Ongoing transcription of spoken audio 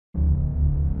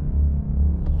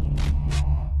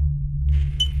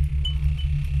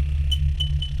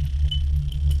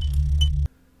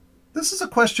This is a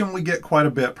question we get quite a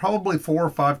bit, probably 4 or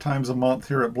 5 times a month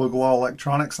here at Blue Glow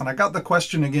Electronics. And I got the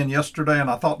question again yesterday and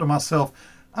I thought to myself,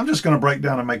 I'm just going to break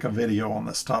down and make a video on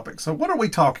this topic. So what are we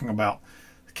talking about?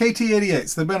 The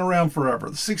KT88s, they've been around forever.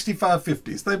 The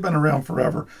 6550s, they've been around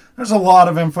forever. There's a lot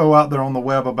of info out there on the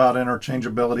web about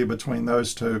interchangeability between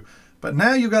those two. But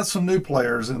now you got some new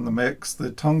players in the mix.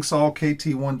 The Tungsol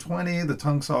KT120, the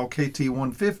Tungsol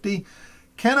KT150.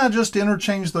 Can I just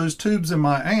interchange those tubes in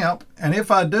my amp? And if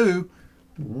I do,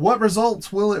 what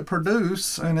results will it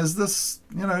produce? And is this,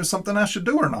 something I should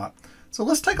do or not? So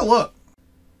let's take a look.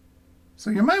 So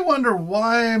you may wonder,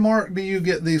 why, Mark, do you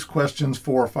get these questions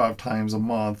 4 or 5 times a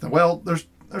month? Well, there's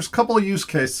a couple of use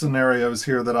case scenarios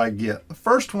here that I get. The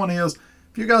first one is,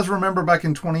 if you guys remember back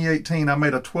in 2018, I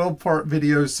made a 12-part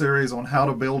video series on how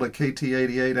to build a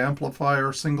KT88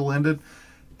 amplifier single-ended.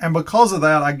 And because of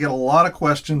that, I get a lot of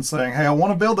questions saying, hey, I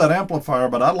want to build that amplifier,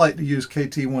 but I'd like to use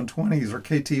KT120s or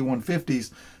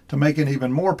KT150s to make an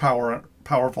even more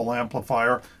powerful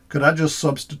amplifier. Could I just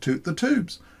substitute the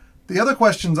tubes? The other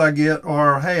questions I get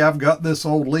are, hey, I've got this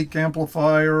old leak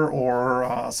amplifier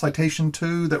or Citation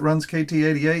 2 that runs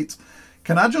KT88s.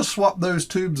 Can I just swap those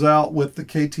tubes out with the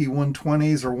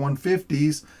KT120s or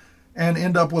 150s and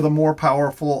end up with a more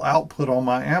powerful output on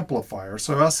my amplifier?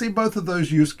 So I see both of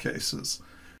those use cases.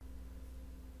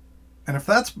 And if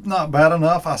that's not bad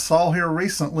enough, I saw here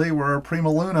recently where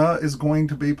Prima Luna is going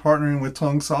to be partnering with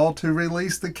Tungsol to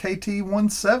release the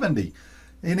KT170,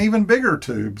 an even bigger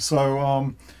tube.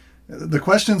 So the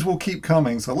questions will keep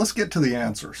coming. So let's get to the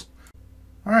answers.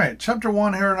 All right, chapter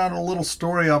 1 here, and a little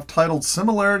story I've titled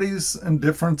Similarities and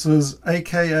Differences,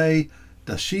 aka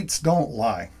The Sheets Don't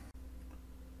Lie.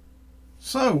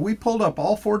 So we pulled up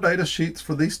all 4 data sheets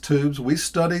for these tubes. We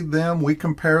studied them, we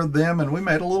compared them, and we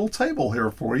made a little table here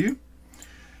for you.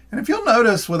 And if you'll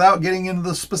notice, without getting into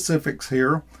the specifics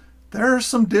here, there are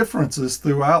some differences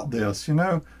throughout this.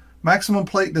 Maximum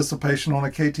plate dissipation on a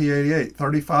KT88,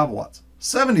 35 watts,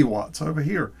 70 watts over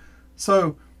here.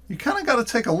 So you kind of got to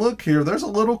take a look here. There's a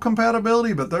little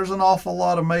compatibility, but there's an awful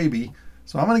lot of maybe.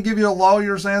 So I'm going to give you a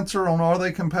lawyer's answer on are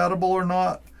they compatible or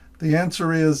not. The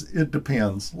answer is it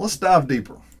depends. Let's dive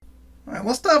deeper. All right,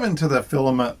 let's dive into the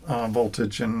filament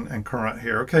voltage and current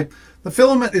here. Okay, the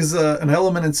filament is an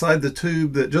element inside the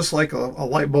tube that, just like a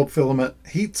light bulb filament,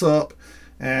 heats up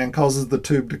and causes the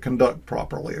tube to conduct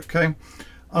properly. Okay,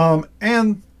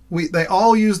 and they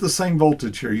all use the same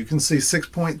voltage here. You can see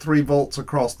 6.3 volts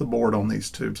across the board on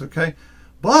these tubes. Okay,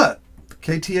 but the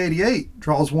KT88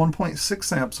 draws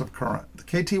 1.6 amps of current. The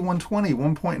KT120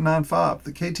 1.95.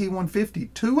 The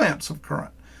KT150 2 amps of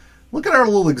current. Look at our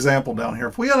little example down here.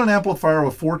 If we had an amplifier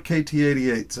with 4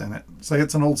 KT88s in it, say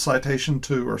it's an old Citation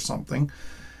 2 or something,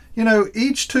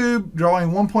 each tube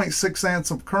drawing 1.6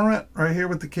 amps of current right here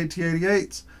with the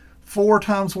KT88s, 4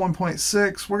 times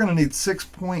 1.6, we're going to need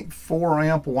 6.4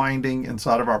 amp winding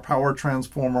inside of our power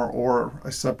transformer or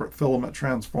a separate filament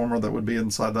transformer that would be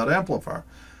inside that amplifier.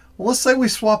 Well, let's say we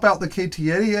swap out the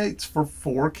KT88s for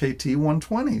 4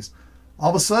 KT120s. All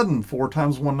of a sudden, 4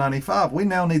 times 195, we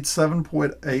now need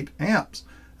 7.8 amps.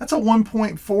 That's a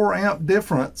 1.4 amp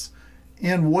difference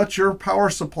in what your power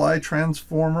supply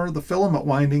transformer, the filament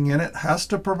winding in it, has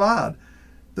to provide.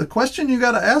 The question you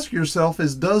got to ask yourself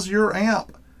is, does your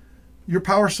amp, your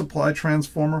power supply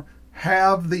transformer,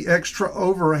 have the extra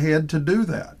overhead to do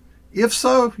that? If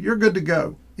so, you're good to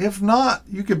go. If not,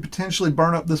 you could potentially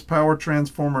burn up this power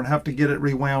transformer and have to get it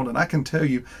rewound. And I can tell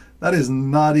you, that is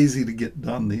not easy to get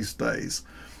done these days.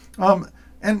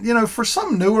 And for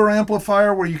some newer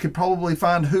amplifier where you could probably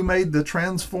find who made the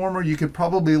transformer, you could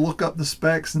probably look up the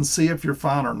specs and see if you're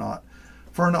fine or not.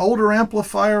 For an older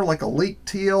amplifier like a Leak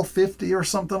TL50 or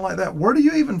something like that, where do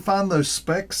you even find those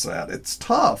specs at? It's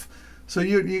tough. So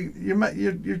you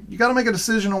got to make a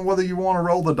decision on whether you want to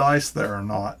roll the dice there or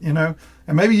not, And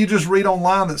maybe you just read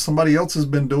online that somebody else has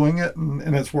been doing it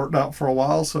and it's worked out for a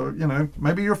while. So,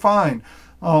 maybe you're fine.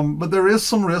 But there is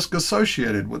some risk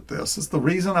associated with this. It's the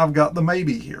reason I've got the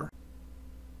maybe here.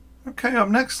 Okay, up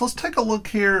next, let's take a look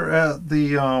here at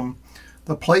the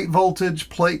plate voltage,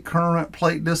 plate current,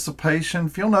 plate dissipation.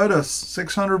 If you'll notice,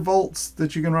 600 volts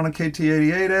that you can run a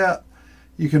KT88 at.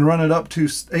 You can run it up to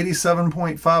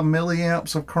 87.5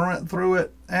 milliamps of current through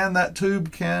it, and that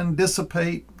tube can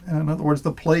dissipate. In other words,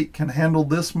 the plate can handle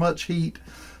this much heat,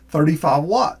 35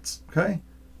 watts. Okay.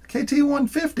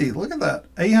 KT150, look at that,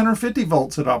 850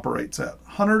 volts it operates at,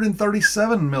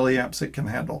 137 milliamps it can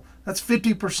handle. That's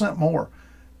 50% more.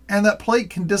 And that plate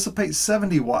can dissipate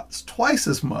 70 watts, twice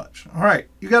as much. All right,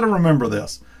 you got to remember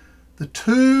this. The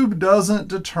tube doesn't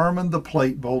determine the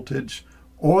plate voltage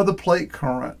or the plate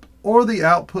current or the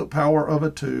output power of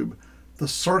a tube. the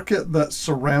circuit that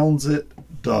surrounds it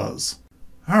does.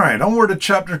 All right, onward to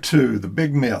chapter 2, the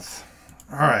big myth.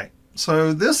 All right,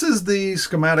 so this is the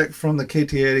schematic from the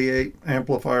KT88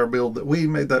 amplifier build that we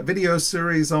made that video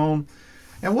series on.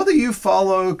 And whether you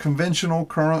follow conventional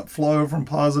current flow from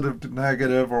positive to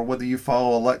negative, or whether you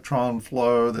follow electron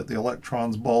flow, that the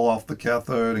electrons bowl off the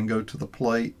cathode and go to the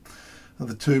plate of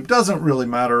the tube, doesn't really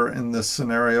matter in this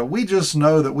scenario. We just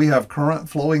know that we have current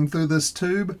flowing through this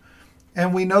tube,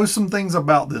 and we know some things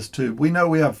about this tube. We know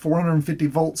we have 450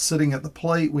 volts sitting at the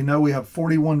plate. We know we have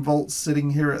 41 volts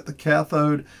sitting here at the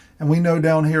cathode, and we know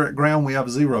down here at ground we have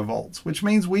 0 volts, which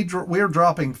means we're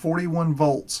dropping 41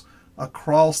 volts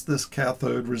across this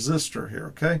cathode resistor here,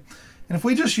 okay? And if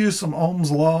we just use some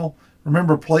Ohm's law,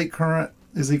 remember plate current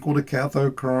is equal to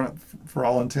cathode current for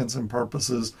all intents and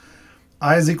purposes.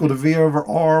 I is equal to V over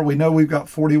R. We know we've got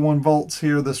 41 volts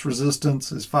here. This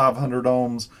resistance is 500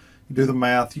 ohms. You do the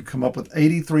math, you come up with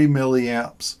 83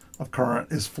 milliamps of current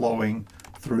is flowing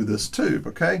through this tube,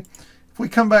 okay? If we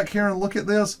come back here and look at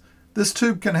this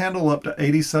tube can handle up to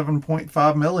 87.5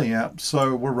 milliamps.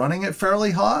 So we're running it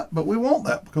fairly hot, but we want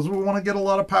that because we want to get a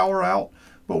lot of power out,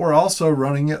 but we're also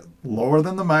running it lower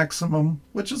than the maximum,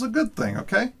 which is a good thing,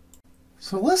 okay?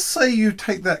 So let's say you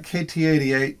take that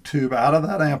KT88 tube out of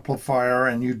that amplifier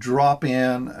and you drop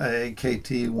in a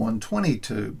KT120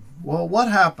 tube. Well,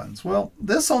 what happens? Well,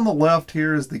 this on the left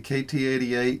here is the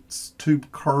KT88's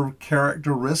tube curve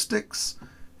characteristics.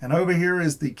 And over here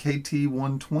is the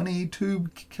KT120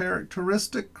 tube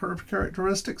curve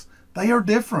characteristics. They are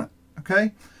different,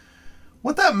 okay?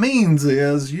 What that means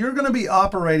is you're going to be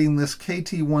operating this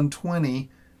KT120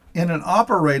 in an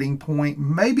operating point,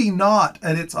 maybe not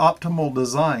at its optimal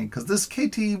design, because this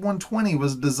KT120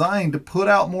 was designed to put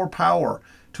out more power,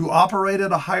 to operate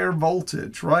at a higher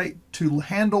voltage, right? To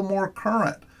handle more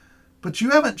current. But you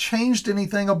haven't changed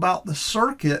anything about the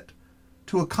circuit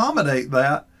to accommodate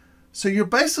that. So you're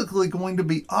basically going to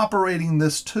be operating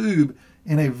this tube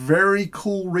in a very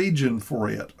cool region for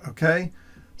it, okay?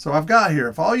 So I've got here,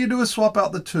 if all you do is swap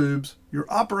out the tubes, you're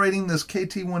operating this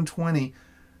KT120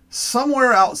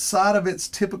 somewhere outside of its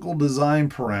typical design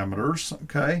parameters,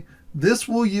 okay? This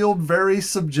will yield very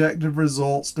subjective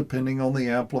results depending on the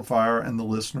amplifier and the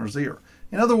listener's ear.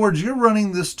 In other words, you're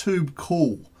running this tube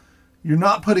cool. You're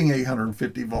not putting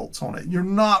 850 volts on it. You're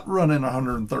not running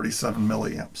 137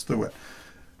 milliamps through it.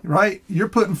 Right? You're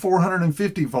putting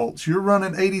 450 volts. You're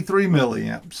running 83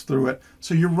 milliamps through it.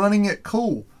 So you're running it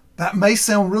cool. That may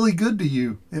sound really good to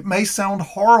you. It may sound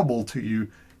horrible to you.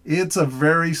 It's a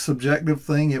very subjective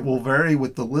thing. It will vary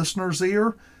with the listener's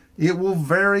ear. It will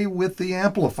vary with the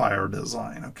amplifier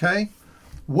design, okay?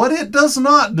 What it does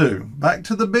not do, back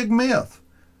to the big myth,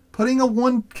 putting a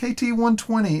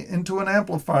KT120 into an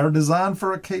amplifier designed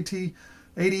for a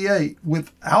KT88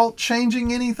 without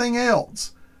changing anything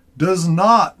else does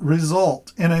not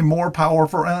result in a more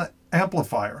powerful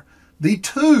amplifier. The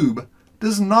tube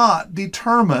does not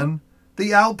determine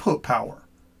the output power.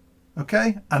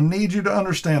 Okay? I need you to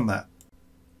understand that.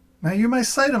 Now you may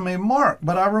say to me, Mark,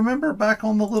 but I remember back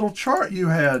on the little chart you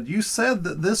had, you said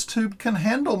that this tube can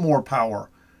handle more power.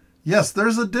 Yes,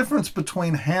 there's a difference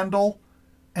between handle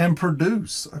and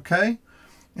produce, okay?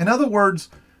 In other words,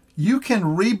 you can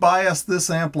rebias this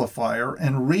amplifier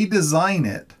and redesign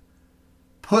it,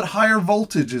 put higher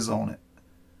voltages on it,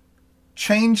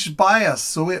 change bias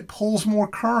so it pulls more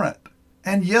current.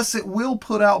 And yes, it will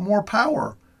put out more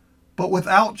power. But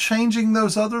without changing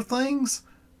those other things,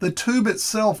 the tube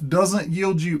itself doesn't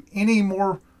yield you any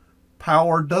more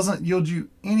power, doesn't yield you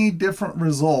any different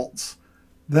results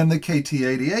than the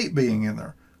KT88 being in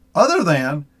there. Other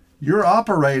than you're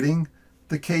operating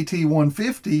the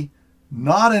KT150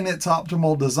 not in its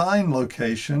optimal design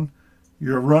location.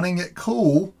 You're running it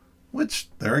cool, which,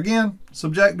 there again,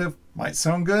 subjective. Might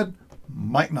sound good,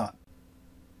 might not.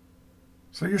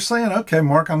 So you're saying, okay,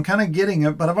 Mark, I'm kind of getting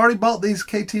it, but I've already bought these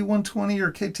KT120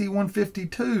 or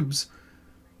KT150 tubes.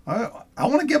 I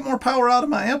want to get more power out of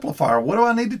my amplifier. What do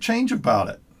I need to change about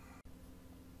it?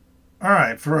 All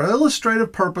right, for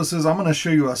illustrative purposes, I'm going to show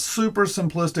you a super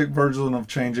simplistic version of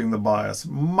changing the bias.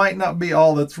 Might not be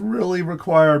all that's really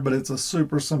required, but it's a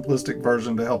super simplistic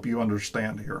version to help you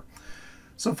understand here.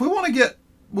 So if we want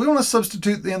to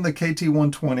substitute in the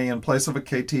KT120 in place of a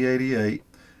KT88.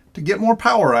 To get more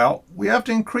power out, we have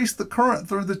to increase the current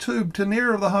through the tube to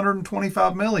near the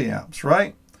 125 milliamps,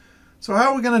 right? So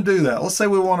how are we going to do that? Let's say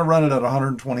we want to run it at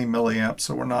 120 milliamps,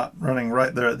 so we're not running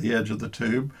right there at the edge of the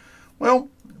tube. Well,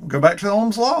 go back to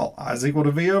Ohm's law. I is equal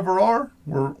to V over R.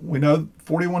 We know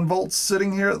 41 volts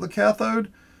sitting here at the cathode.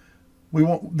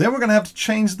 Then we're going to have to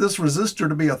change this resistor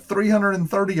to be a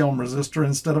 330 ohm resistor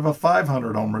instead of a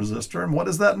 500 ohm resistor. And what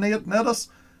does that net us?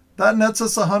 That nets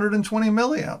us 120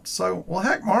 milliamps. So, well,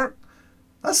 heck, Mark,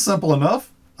 that's simple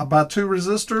enough. I buy 2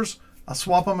 resistors, I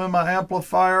swap them in my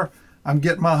amplifier, I'm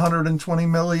getting my 120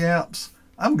 milliamps.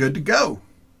 I'm good to go.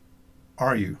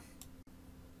 Are you?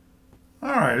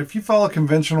 All right, if you follow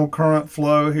conventional current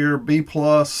flow here, B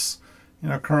plus,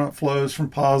 current flows from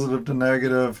positive to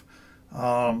negative.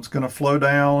 It's going to flow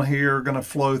down here, going to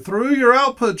flow through your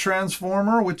output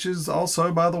transformer, which is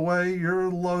also, by the way, your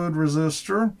load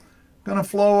resistor. Going to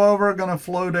flow over, going to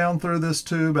flow down through this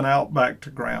tube and out back to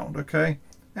ground, okay?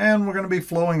 And we're going to be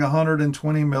flowing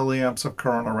 120 milliamps of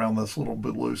current around this little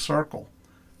blue circle.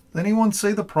 Anyone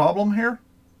see the problem here?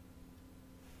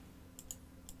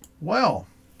 Well,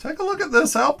 take a look at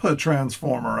this output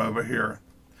transformer over here.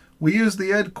 We use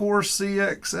the Edcore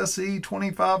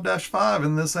CX-SE25-5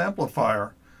 in this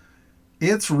amplifier.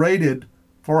 It's rated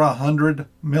for 100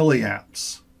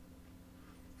 milliamps.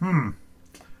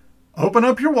 Open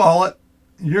up your wallet.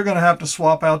 You're going to have to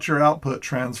swap out your output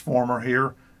transformer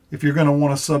here if you're going to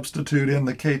want to substitute in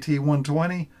the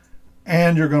KT120,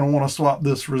 and you're going to want to swap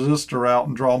this resistor out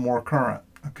and draw more current,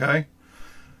 okay?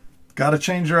 Got to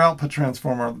change your output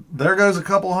transformer. There goes a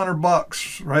couple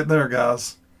 $100 right there,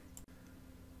 guys.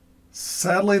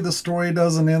 Sadly, the story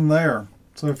doesn't end there.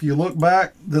 So if you look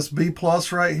back, this B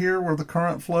plus right here where the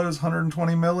current flows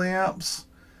 120 milliamps,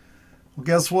 well,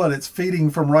 guess what? It's feeding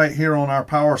from right here on our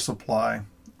power supply.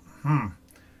 We're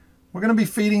going to be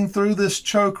feeding through this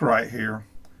choke right here.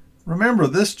 Remember,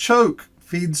 this choke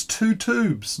feeds 2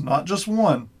 tubes, not just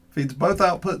one. Feeds both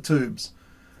output tubes.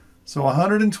 So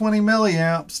 120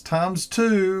 milliamps times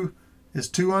 2 is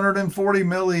 240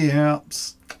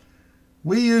 milliamps.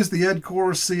 We use the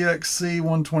Edcore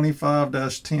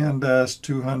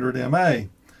CXC125-10-200MA.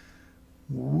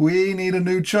 We need a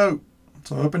new choke.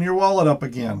 So open your wallet up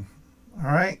again.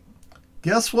 All right.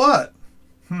 Guess what?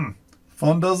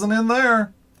 Fun doesn't end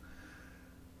there.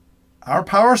 Our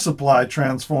power supply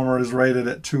transformer is rated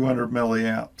at 200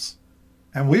 milliamps.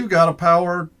 And we've got to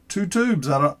power 2 tubes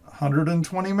at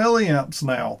 120 milliamps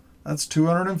now. That's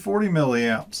 240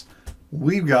 milliamps.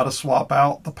 We've got to swap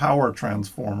out the power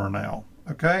transformer now.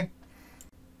 Okay?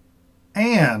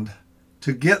 And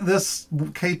to get this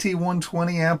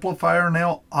KT120 amplifier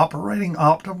now operating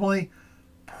optimally,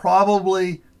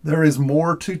 probably there is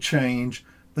more to change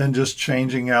than just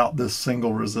changing out this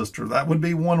single resistor. That would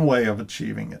be one way of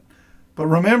achieving it. But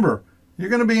remember, you're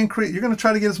going to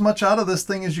try to get as much out of this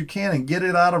thing as you can and get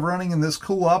it out of running in this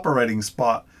cool operating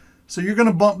spot. So you're going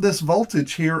to bump this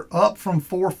voltage here up from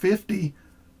 450,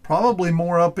 probably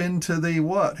more up into the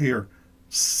what here?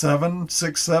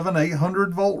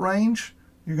 800 volt range.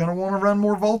 You're going to want to run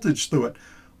more voltage through it,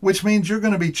 which means you're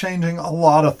going to be changing a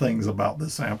lot of things about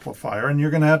this amplifier, and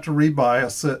you're going to have to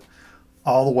rebias it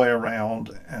all the way around.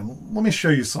 And let me show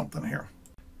you something here.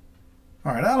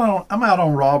 All right, I'm out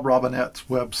on Rob Borinette's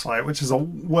website, which is a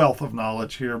wealth of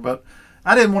knowledge here, but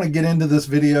I didn't want to get into this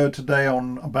video today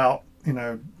about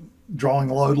drawing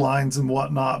load lines and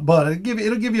whatnot, but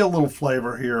it'll give you a little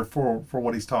flavor here for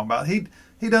what he's talking about. He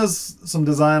does some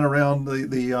design around the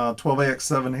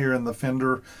 12AX7 here in the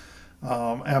Fender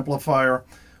amplifier,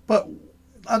 but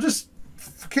I'll just,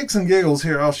 for kicks and giggles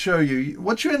here, I'll show you.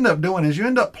 What you end up doing is you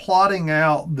end up plotting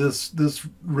out this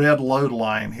red load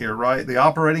line here, right? The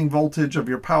operating voltage of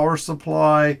your power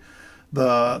supply,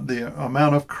 the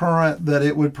amount of current that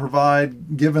it would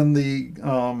provide given the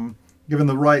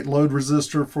right load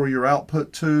resistor for your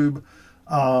output tube.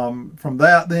 From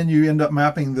that, then you end up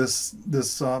mapping this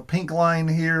pink line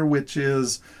here, which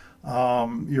is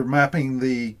you're mapping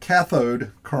the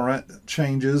cathode current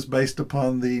changes based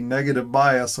upon the negative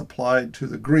bias applied to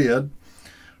the grid,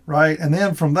 right? And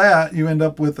then from that, you end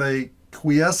up with a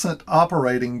quiescent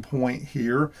operating point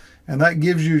here, and that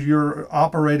gives you your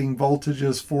operating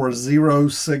voltages for a 0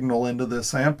 signal into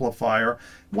this amplifier.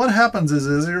 What happens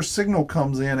is your signal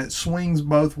comes in, it swings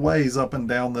both ways up and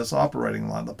down this operating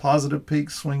line. The positive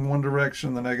peaks swing one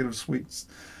direction, the negative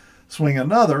swing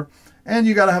another. And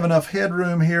you got to have enough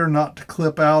headroom here not to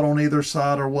clip out on either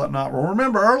side or whatnot. Well,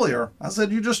 remember earlier, I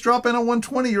said you just drop in a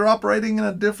 120, you're operating in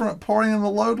a different part in the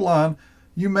load line.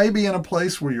 You may be in a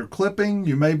place where you're clipping.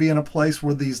 You may be in a place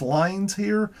where these lines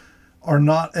here are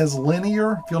not as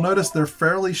linear. If you'll notice, they're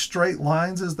fairly straight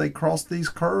lines as they cross these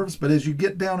curves. But as you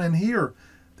get down in here,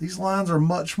 these lines are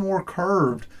much more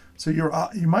curved. So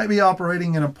you might be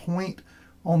operating in a point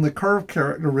on the curve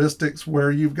characteristics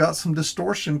where you've got some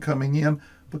distortion coming in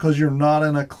because you're not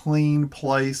in a clean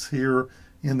place here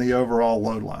in the overall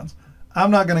load lines.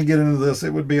 I'm not going to get into this.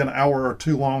 It would be an hour or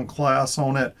 2 long class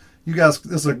on it. You guys,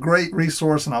 this is a great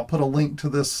resource, and I'll put a link to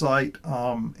this site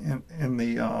in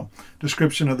the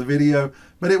description of the video.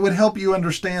 But it would help you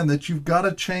understand that you've got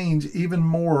to change even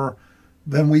more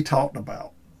than we talked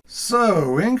about.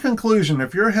 So, in conclusion,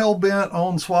 if you're hell-bent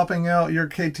on swapping out your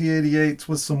KT88s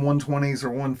with some 120s or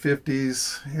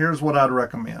 150s, here's what I'd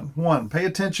recommend. 1, pay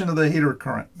attention to the heater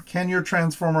current. Can your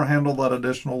transformer handle that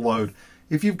additional load?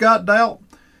 If you've got doubt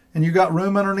and you got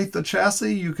room underneath the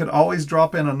chassis, you could always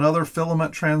drop in another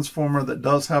filament transformer that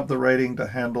does have the rating to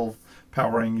handle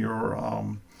powering your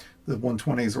the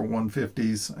 120s or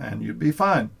 150s, and you'd be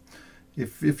fine.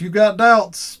 If you got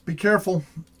doubts, be careful.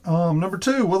 Number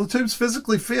 2, will the tubes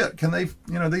physically fit? Can they,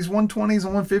 these 120s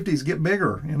and 150s get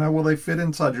bigger? Will they fit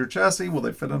inside your chassis? Will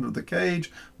they fit under the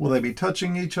cage? Will they be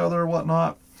touching each other or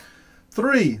whatnot?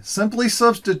 3, simply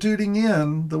substituting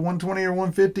in the 120 or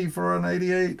 150 for an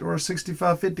 88 or a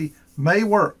 6550 may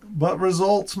work, but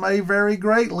results may vary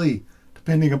greatly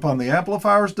depending upon the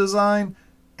amplifier's design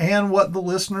and what the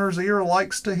listener's ear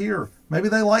likes to hear. Maybe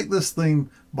they like this thing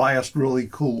biased really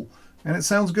cool and it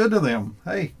sounds good to them.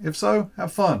 Hey, if so,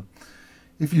 have fun.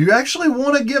 If you actually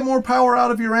want to get more power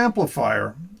out of your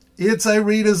amplifier, it's a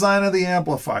redesign of the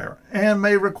amplifier and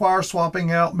may require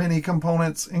swapping out many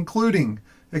components, including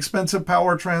expensive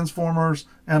power transformers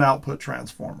and output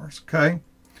transformers, okay?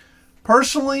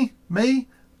 Personally,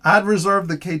 I'd reserve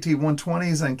the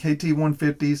KT120s and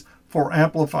KT150s for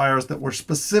amplifiers that were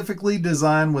specifically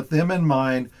designed with them in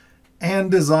mind and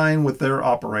designed with their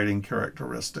operating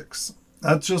characteristics.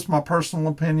 That's just my personal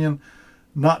opinion.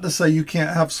 Not to say you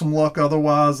can't have some luck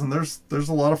otherwise, and there's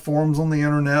a lot of forums on the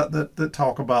internet that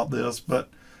talk about this, but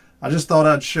I just thought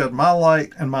I'd shed my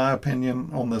light and my opinion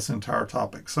on this entire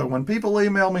topic. So when people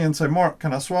email me and say, Mark,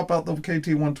 can I swap out the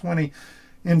KT120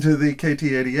 into the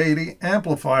KT88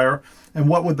 amplifier, and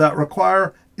what would that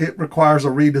require? It requires a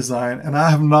redesign, and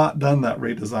I have not done that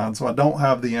redesign, so I don't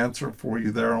have the answer for you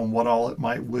there on what all it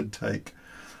would take.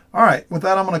 All right, with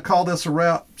that, I'm going to call this a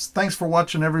wrap. Thanks for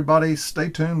watching, everybody. Stay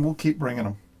tuned. We'll keep bringing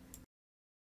them.